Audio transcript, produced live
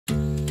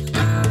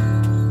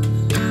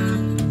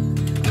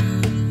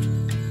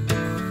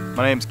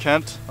My name's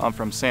Kent. I'm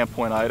from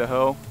Sandpoint,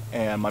 Idaho,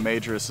 and my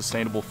major is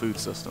Sustainable Food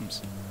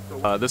Systems.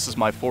 This is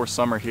my fourth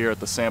summer here at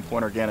the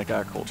Sandpoint Organic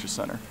Agriculture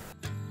Center.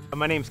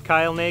 My name's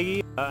Kyle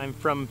Nagy. I'm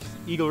from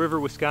Eagle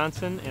River,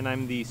 Wisconsin, and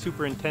I'm the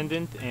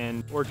Superintendent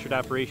and Orchard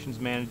Operations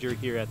Manager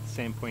here at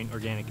the Sandpoint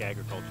Organic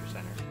Agriculture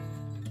Center.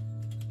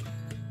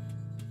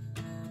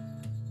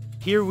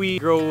 Here we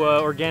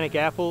grow organic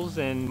apples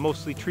and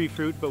mostly tree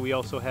fruit, but we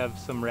also have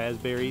some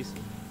raspberries,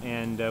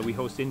 and we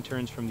host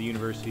interns from the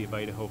University of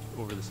Idaho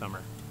over the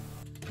summer.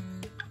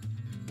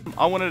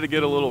 I wanted to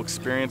get a little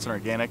experience in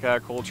organic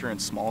agriculture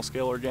and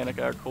small-scale organic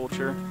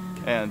agriculture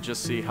and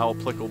just see how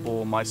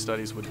applicable my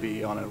studies would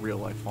be on a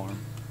real-life farm.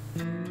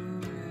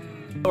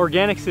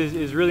 Organics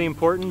is really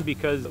important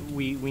because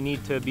we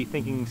need to be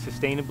thinking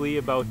sustainably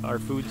about our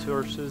food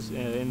sources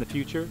in the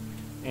future,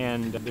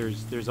 and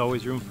there's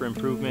always room for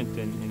improvement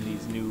in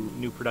these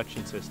new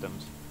production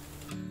systems.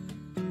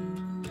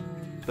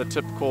 The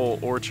typical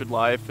orchard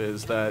life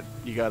is that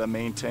you got to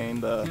maintain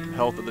the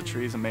health of the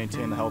trees and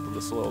maintain the health of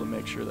the soil to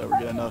make sure that we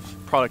get enough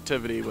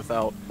productivity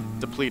without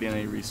depleting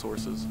any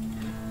resources.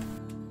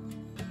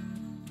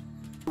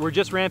 We're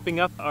just ramping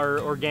up our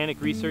organic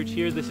research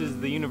here. This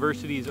is the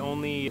university's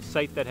only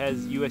site that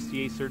has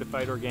USDA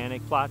certified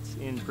organic plots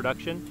in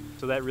production.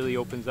 So that really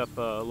opens up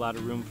a lot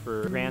of room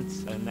for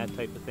grants and that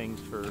type of things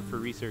for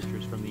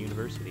researchers from the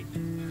university.